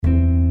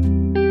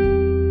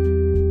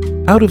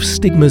Out of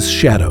Stigma's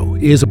Shadow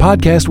is a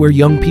podcast where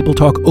young people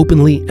talk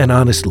openly and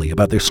honestly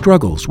about their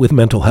struggles with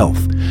mental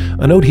health.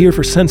 A note here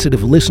for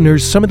sensitive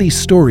listeners, some of these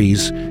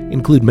stories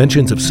include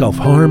mentions of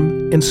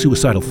self-harm and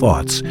suicidal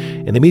thoughts,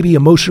 and they may be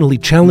emotionally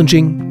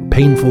challenging,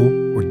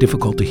 painful, or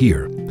difficult to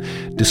hear.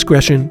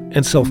 Discretion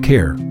and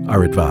self-care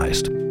are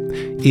advised.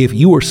 If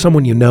you or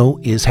someone you know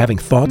is having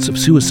thoughts of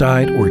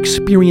suicide or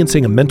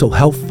experiencing a mental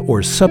health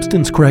or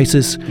substance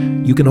crisis,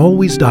 you can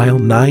always dial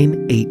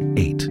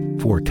 988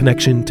 for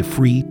connection to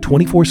free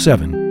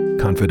 24/7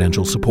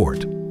 confidential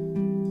support.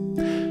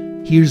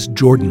 Here's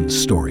Jordan's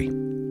story.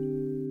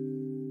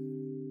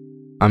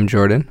 I'm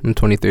Jordan. I'm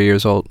 23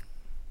 years old.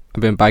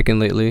 I've been biking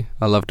lately.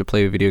 I love to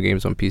play video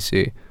games on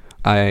PC.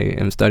 I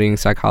am studying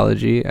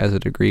psychology as a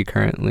degree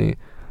currently.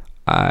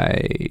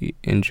 I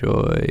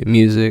enjoy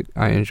music.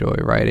 I enjoy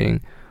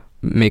writing,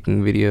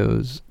 making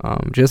videos,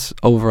 just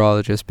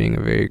overall just being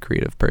a very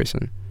creative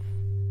person.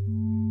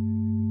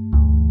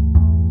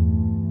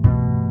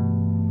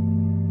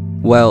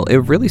 Well, it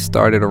really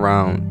started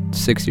around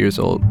 6 years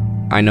old.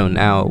 I know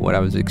now what I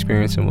was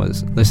experiencing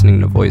was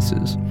listening to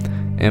voices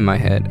in my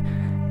head.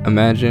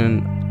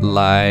 Imagine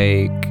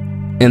like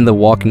in The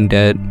Walking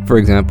Dead, for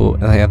example,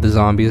 they have the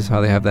zombies, how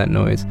they have that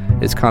noise.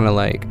 It's kind of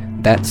like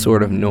that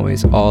sort of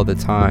noise all the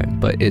time,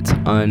 but it's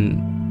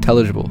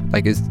unintelligible.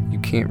 Like you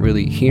can't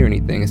really hear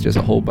anything. It's just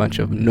a whole bunch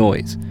of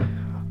noise.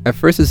 At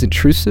first it's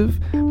intrusive,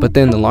 but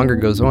then the longer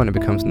it goes on, it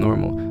becomes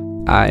normal.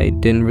 I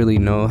didn't really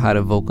know how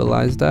to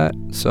vocalize that,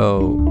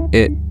 so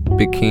it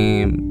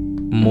became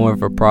more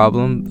of a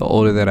problem the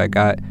older that I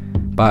got.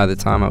 By the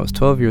time I was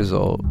 12 years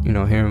old,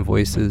 hearing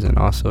voices and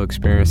also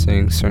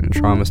experiencing certain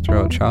traumas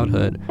throughout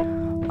childhood,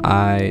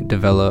 I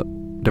developed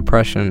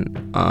depression,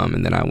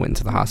 and then I went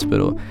to the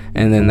hospital,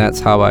 and then that's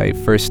how I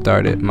first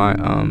started my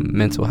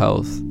mental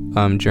health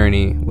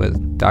journey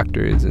with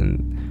doctors.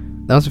 And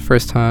that was the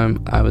first time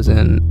I was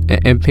in an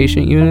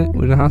inpatient unit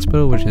with a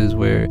hospital, which is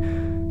where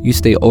you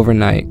stay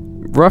overnight,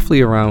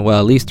 roughly around,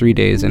 at least 3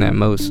 days, and at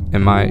most,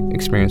 in my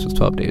experience, was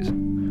 12 days.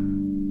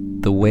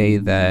 The way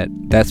that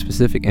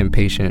specific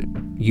inpatient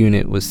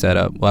unit was set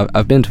up,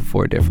 I've been to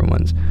 4 different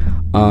ones.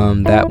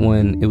 That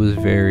one, it was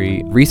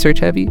very research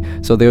heavy,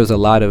 so there was a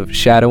lot of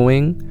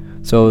shadowing.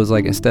 So it was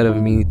like, instead of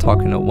me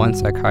talking to one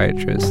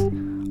psychiatrist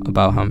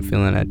about how I'm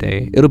feeling that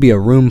day, it'll be a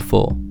room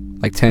full,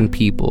 like 10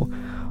 people,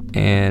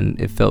 and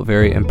it felt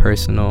very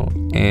impersonal,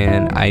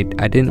 and I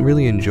didn't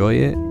really enjoy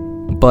it.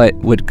 But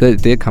what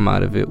good did come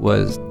out of it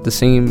was the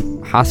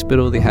same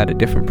hospital, they had a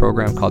different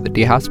program called the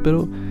day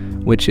hospital,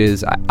 which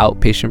is an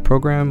outpatient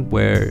program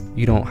where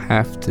you don't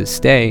have to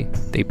stay.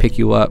 They pick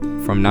you up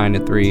from 9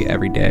 to 3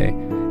 every day,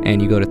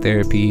 and you go to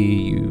therapy,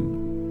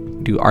 you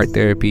do art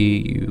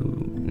therapy, you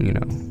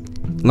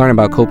learn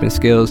about coping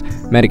skills,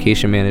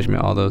 medication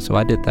management, all those. So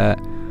I did that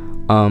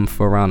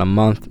for around a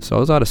month. So I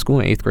was out of school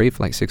in 8th grade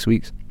for like 6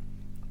 weeks.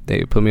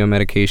 They put me on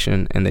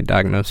medication, and they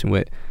diagnosed me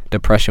with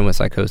depression with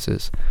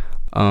psychosis.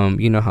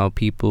 You know how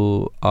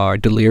people are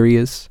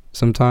delirious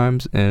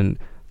sometimes, and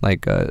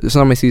like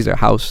somebody sees their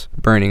house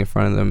burning in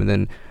front of them, and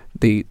then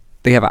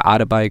they have an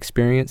out-of-body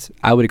experience.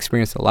 I would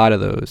experience a lot of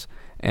those,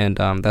 and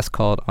that's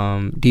called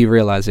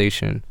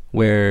derealization,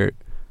 where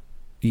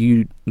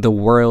the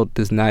world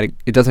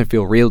doesn't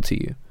feel real to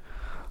you.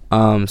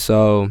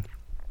 So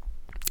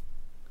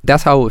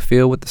that's how it would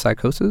feel with the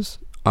psychosis.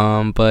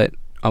 But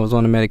I was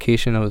on the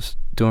medication. I was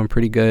doing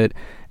pretty good,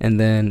 and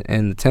then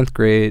in the 10th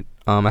grade,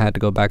 I had to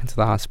go back into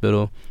the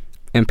hospital,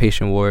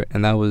 inpatient ward,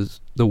 and that was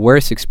the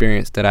worst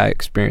experience that I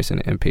experienced in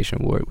an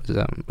inpatient ward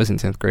was in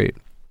 10th grade.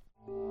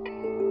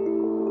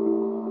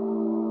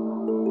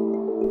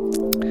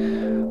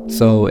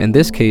 So in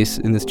this case,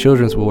 in this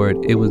children's ward,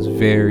 it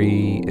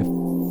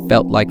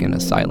felt like an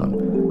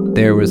asylum.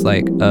 There was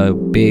like a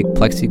big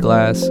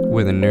plexiglass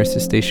where the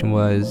nurse's station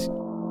was.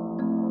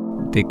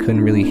 They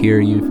couldn't really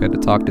hear you if you had to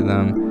talk to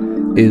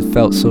them. It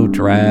felt so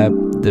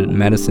drab. The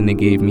medicine they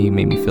gave me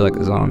made me feel like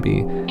a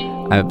zombie.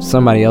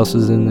 Somebody else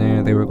was in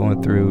there. They were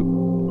going through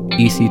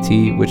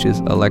ECT, which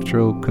is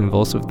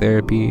electroconvulsive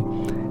therapy,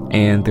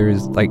 and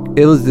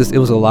it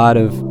was a lot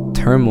of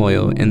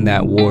turmoil in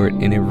that ward,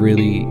 and it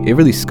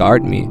really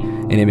scarred me,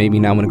 and it made me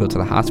not want to go to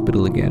the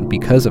hospital again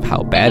because of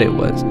how bad it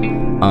was.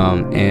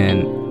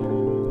 And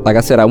like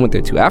I said, I went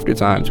there 2 after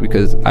times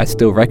because I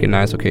still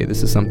recognized, okay,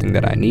 this is something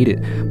that I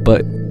needed.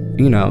 But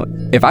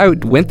if I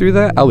went through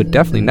that, I would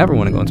definitely never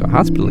want to go into a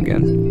hospital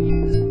again.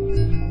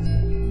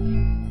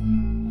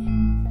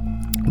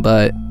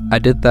 But I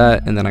did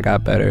that, and then I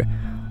got better.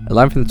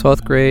 11th and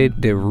 12th grade,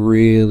 did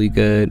really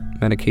good.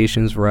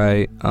 Medications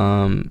right.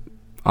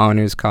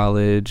 Honors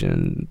college,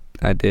 and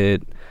I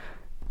did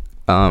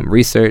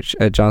research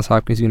at Johns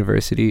Hopkins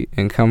University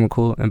in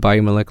chemical and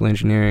biomolecular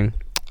engineering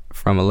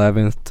from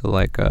 11th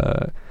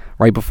to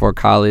right before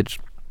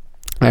college.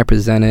 I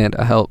presented,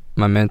 I helped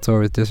my mentor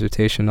with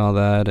dissertation, all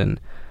that,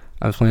 and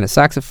I was playing a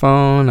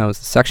saxophone. I was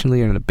the section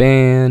leader in the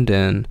band,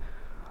 and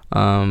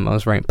I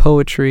was writing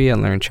poetry. I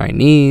learned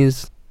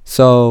Chinese.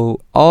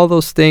 So all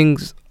those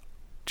things,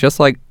 just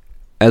like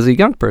as a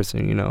young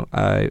person,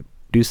 I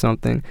do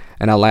something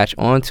and I latch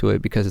onto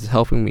it because it's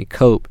helping me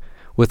cope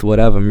with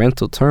whatever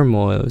mental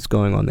turmoil is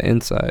going on the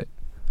inside.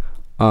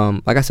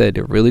 Like I said, I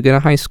did really good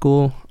in high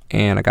school,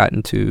 and I got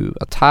into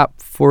a top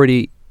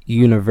 40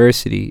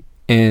 university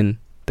in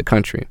the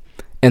country,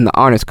 in the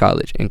honors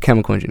college in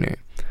chemical engineering.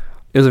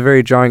 It was a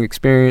very jarring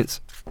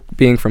experience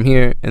being from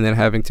here and then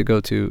having to go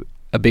to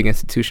a big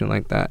institution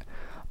like that.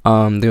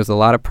 There was a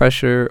lot of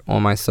pressure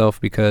on myself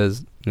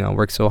because, I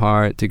worked so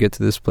hard to get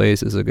to this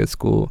place. It's a good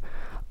school.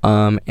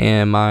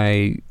 And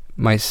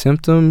my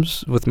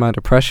symptoms with my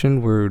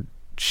depression were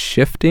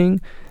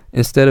shifting.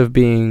 Instead of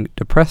being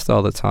depressed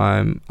all the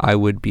time, I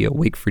would be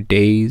awake for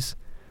days,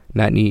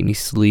 not need any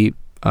sleep,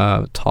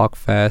 talk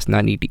fast,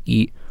 not need to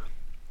eat,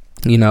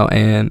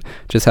 and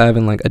just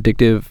having like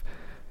addictive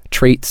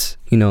traits,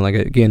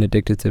 like getting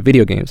addicted to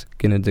video games,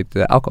 getting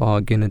addicted to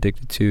alcohol, getting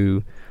addicted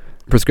to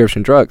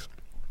prescription drugs.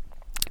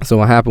 So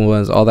what happened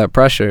was all that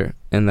pressure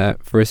in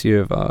that first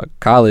year of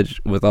college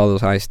with all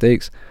those high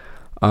stakes,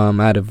 I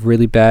had a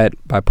really bad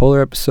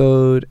bipolar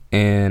episode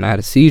and I had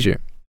a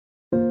seizure.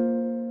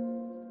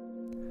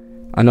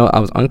 I know I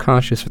was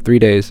unconscious for 3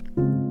 days.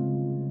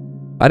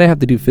 I didn't have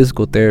to do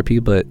physical therapy,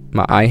 but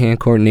my eye-hand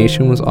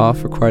coordination was off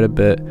for quite a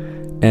bit.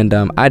 And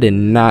I did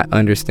not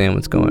understand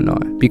what's going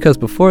on. Because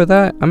before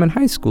that, I'm in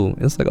high school.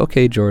 It's like,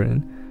 okay,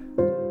 Jordan,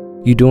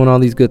 you doing all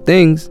these good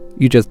things,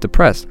 you just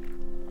depressed.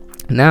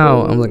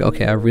 Now, I'm like,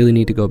 okay, I really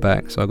need to go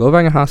back. So I go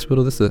back in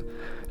hospital. This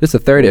is a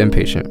third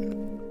inpatient.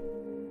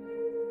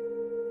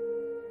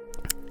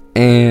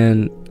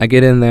 And I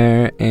get in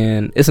there,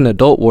 and it's an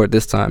adult ward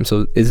this time,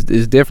 so it's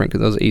different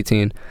because I was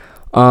 18.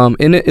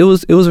 And it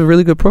was a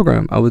really good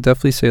program. I would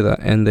definitely say that.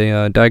 And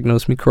they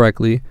diagnosed me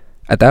correctly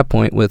at that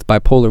point with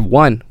bipolar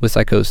 1 with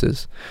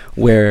psychosis,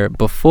 where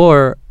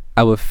before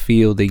I would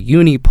feel the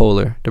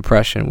unipolar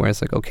depression, where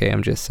it's like, okay,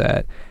 I'm just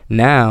sad.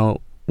 Now,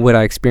 what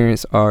I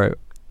experience are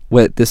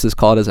what this is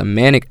called as a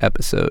manic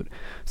episode.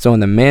 So in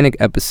the manic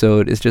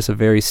episode, it's just a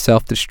very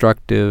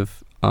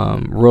self-destructive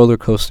roller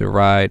coaster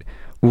ride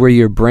where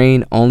your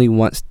brain only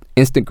wants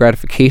instant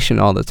gratification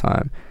all the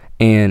time,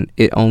 and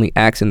it only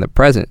acts in the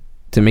present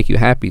to make you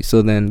happy.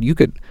 So then you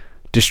could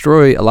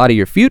destroy a lot of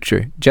your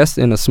future just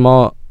in a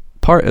small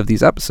part of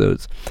these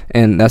episodes,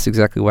 and that's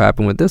exactly what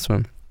happened with this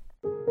one.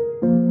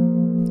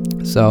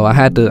 So I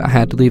had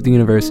to leave the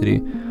university,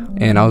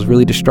 and I was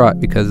really distraught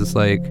because it's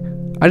like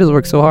I just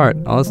worked so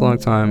hard all this long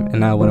time,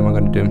 and now what am I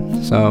going to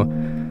do? So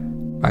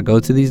I go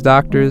to these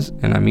doctors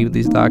and I meet with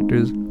these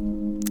doctors.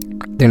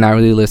 They're not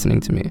really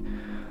listening to me.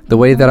 The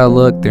way that I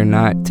look, they're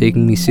not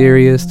taking me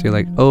serious. They're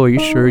like, oh, are you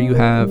sure you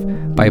have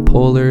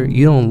bipolar?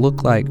 You don't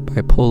look like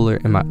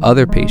bipolar in my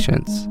other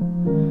patients.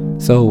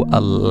 So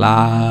a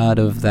lot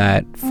of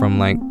that from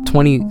like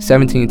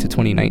 2017 to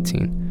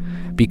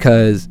 2019,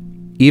 because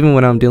even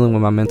when I'm dealing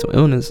with my mental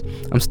illness,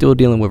 I'm still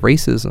dealing with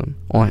racism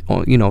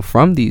on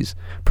from these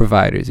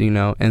providers,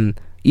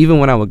 and even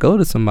when I would go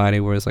to somebody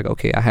where it's like,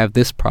 okay, I have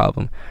this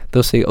problem,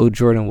 they'll say, oh,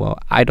 Jordan, well,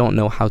 I don't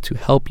know how to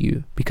help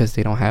you because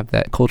they don't have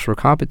that cultural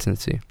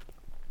competency.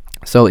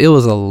 So it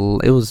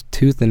was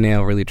tooth and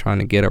nail really trying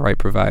to get a right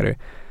provider.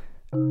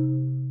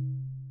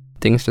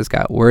 Things just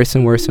got worse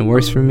and worse and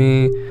worse for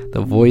me.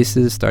 The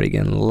voices started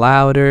getting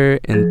louder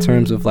in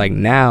terms of like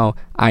now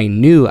I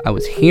knew I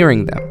was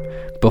hearing them.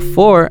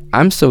 Before,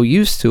 I'm so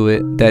used to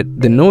it that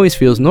the noise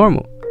feels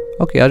normal.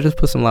 Okay, I'll just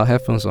put some loud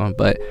headphones on.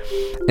 But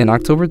in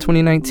October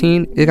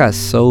 2019, it got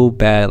so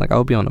bad. Like I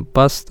would be on a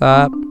bus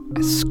stop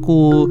at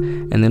school,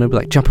 and then it'd be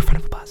like, jump in front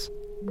of a bus.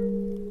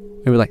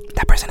 It'd be like,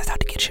 that person is out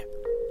to get you.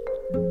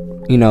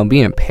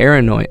 Being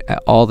paranoid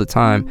at all the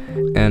time,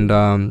 and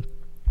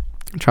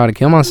trying to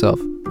kill myself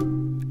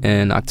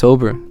in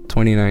October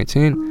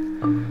 2019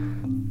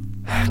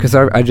 because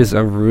I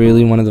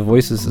really wanted the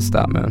voices to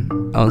stop, man.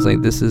 I was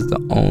like, this is the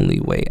only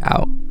way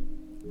out.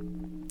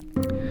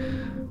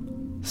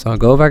 So I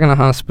go back in the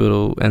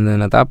hospital, and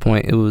then at that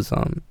point it was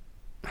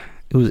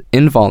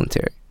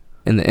involuntary.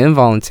 In the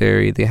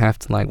involuntary, they have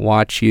to like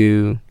watch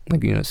you,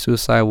 like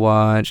suicide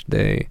watch.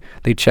 They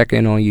check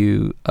in on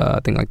you. I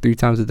think like 3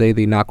 times a day.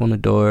 They knock on the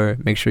door,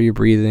 make sure you're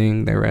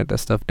breathing. They write that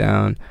stuff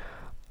down,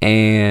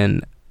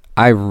 and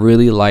I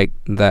really liked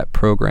that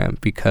program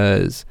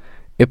because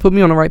it put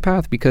me on the right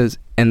path. Because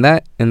in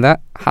that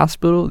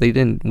hospital, they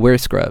didn't wear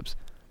scrubs.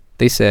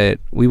 They said,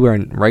 we wear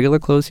regular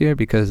clothes here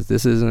because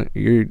this isn't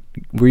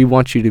we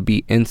want you to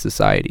be in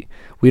society.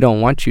 We don't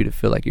want you to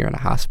feel like you're in a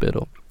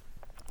hospital.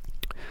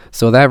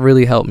 So that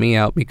really helped me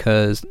out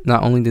because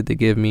not only did they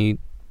give me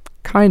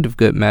kind of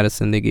good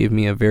medicine, they gave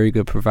me a very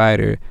good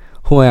provider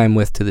who I am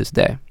with to this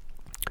day.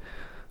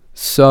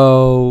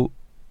 So,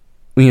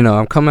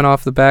 I'm coming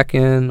off the back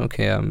end.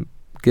 Okay, I'm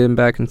getting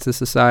back into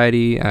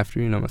society after,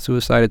 my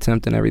suicide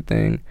attempt and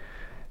everything.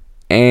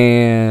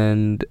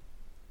 And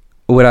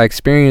what I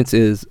experienced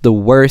is the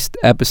worst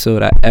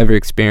episode I ever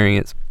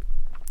experienced,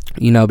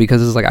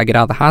 because it's like I get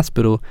out of the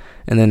hospital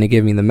and then they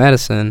give me the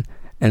medicine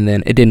and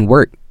then it didn't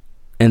work.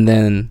 And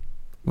then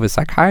with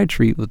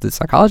psychiatry, with the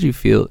psychology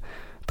field,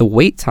 the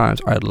wait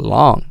times are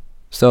long.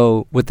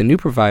 So with the new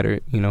provider,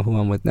 who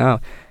I'm with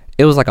now,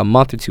 it was like a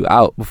month or 2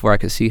 out before I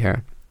could see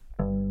her.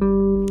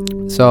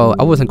 So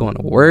I wasn't going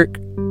to work.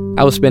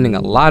 I was spending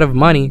a lot of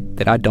money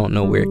that I don't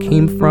know where it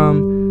came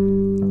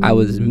from. I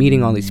was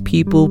meeting all these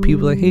people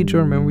like, hey, Joe,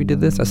 remember we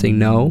did this? I say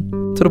no.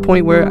 To the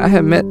point where I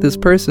had met this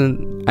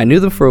person, I knew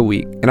them for a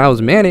week, and I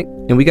was manic,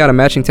 and we got a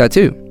matching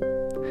tattoo.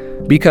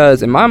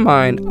 Because in my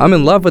mind, I'm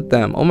in love with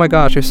them. Oh my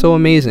gosh, they're so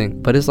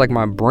amazing. But it's like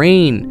my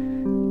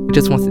brain, it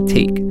just wants to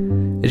take.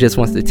 It just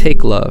wants to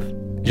take love.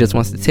 It just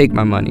wants to take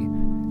my money.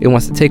 It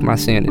wants to take my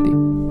sanity.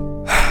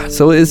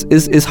 So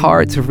it's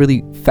hard to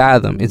really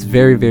fathom. It's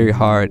very, very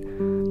hard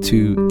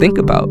to think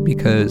about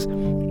because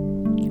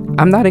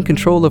I'm not in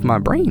control of my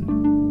brain.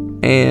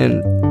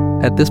 And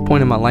at this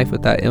point in my life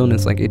with that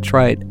illness, like it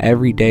tried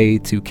every day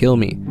to kill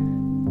me.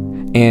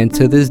 And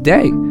to this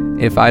day,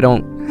 if I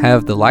don't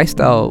have the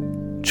lifestyle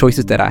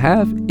choices that I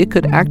have, it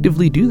could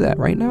actively do that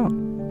right now.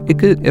 It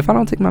could, if I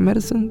don't take my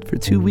medicine for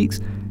 2 weeks,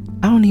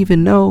 I don't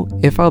even know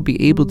if I'll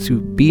be able to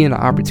be in an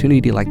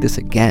opportunity like this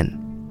again.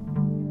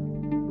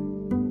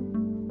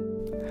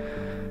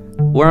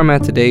 Where I'm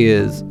at today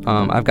is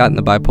I've gotten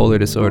the bipolar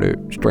disorder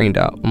straightened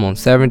out. I'm on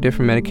 7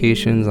 different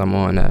medications. I'm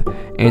on an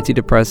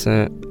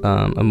antidepressant,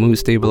 a mood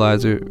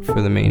stabilizer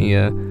for the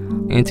mania,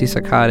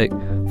 antipsychotic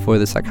for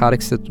the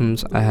psychotic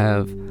symptoms. I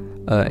have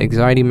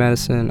anxiety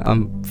medicine.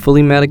 I'm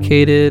fully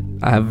medicated.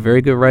 I have a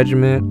very good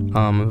regimen.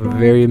 I have a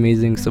very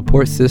amazing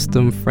support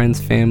system,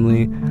 friends,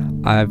 family.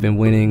 I've been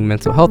winning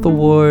mental health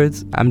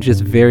awards. I'm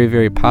just very,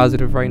 very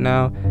positive right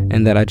now,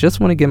 and that I just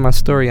want to get my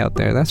story out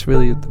there. That's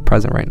really the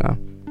present right now.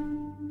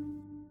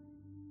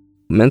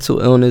 Mental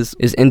illness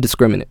is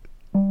indiscriminate.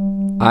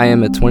 I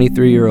am a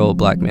 23-year-old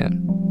black man.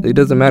 It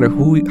doesn't matter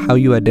how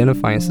you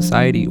identify in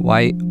society,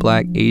 white,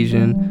 black,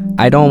 Asian.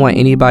 I don't want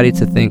anybody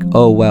to think,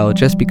 oh, well,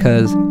 just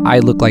because I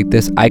look like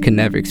this, I can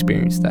never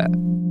experience that.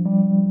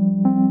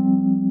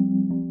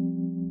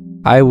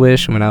 I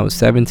wish when I was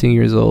 17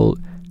 years old,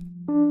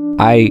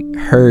 I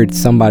heard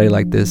somebody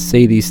like this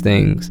say these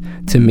things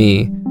to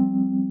me,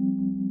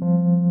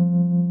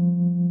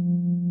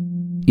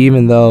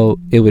 even though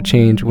it would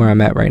change where I'm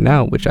at right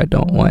now, which I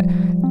don't want.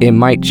 It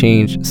might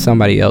change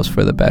somebody else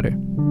for the better.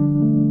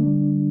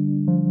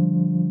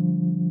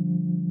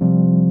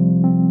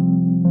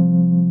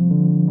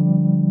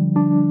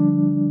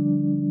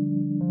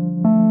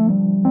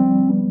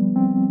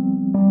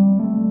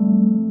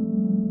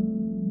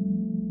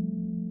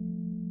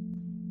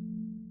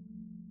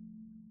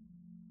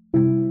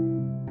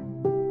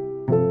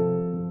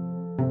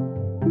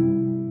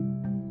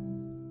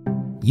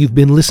 You've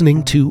been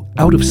listening to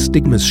Out of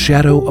Stigma's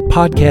Shadow, a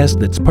podcast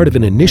that's part of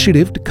an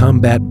initiative to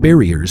combat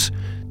barriers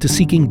to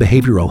seeking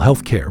behavioral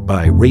health care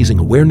by raising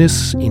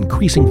awareness,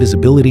 increasing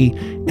visibility,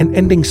 and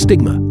ending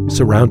stigma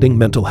surrounding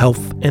mental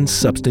health and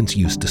substance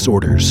use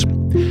disorders.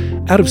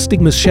 Out of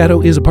Stigma's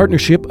Shadow is a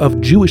partnership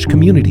of Jewish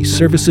Community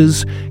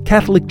Services,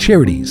 Catholic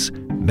Charities,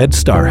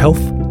 MedStar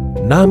Health,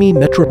 NAMI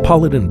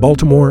Metropolitan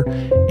Baltimore,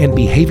 and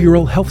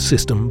Behavioral Health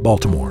System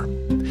Baltimore.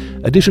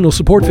 Additional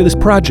support for this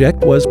project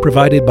was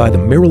provided by the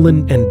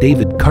Marilyn and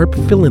David Karp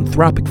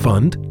Philanthropic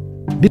Fund,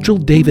 Mitchell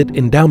David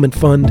Endowment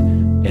Fund,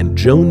 and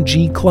Joan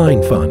G.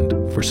 Klein Fund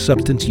for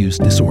Substance Use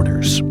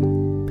Disorders.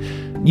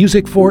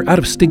 Music for Out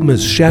of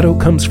Stigma's Shadow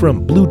comes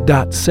from Blue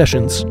Dot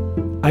Sessions.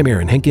 I'm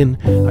Aaron Henkin.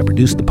 I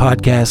produced the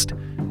podcast.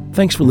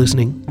 Thanks for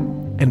listening,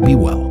 and be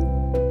well.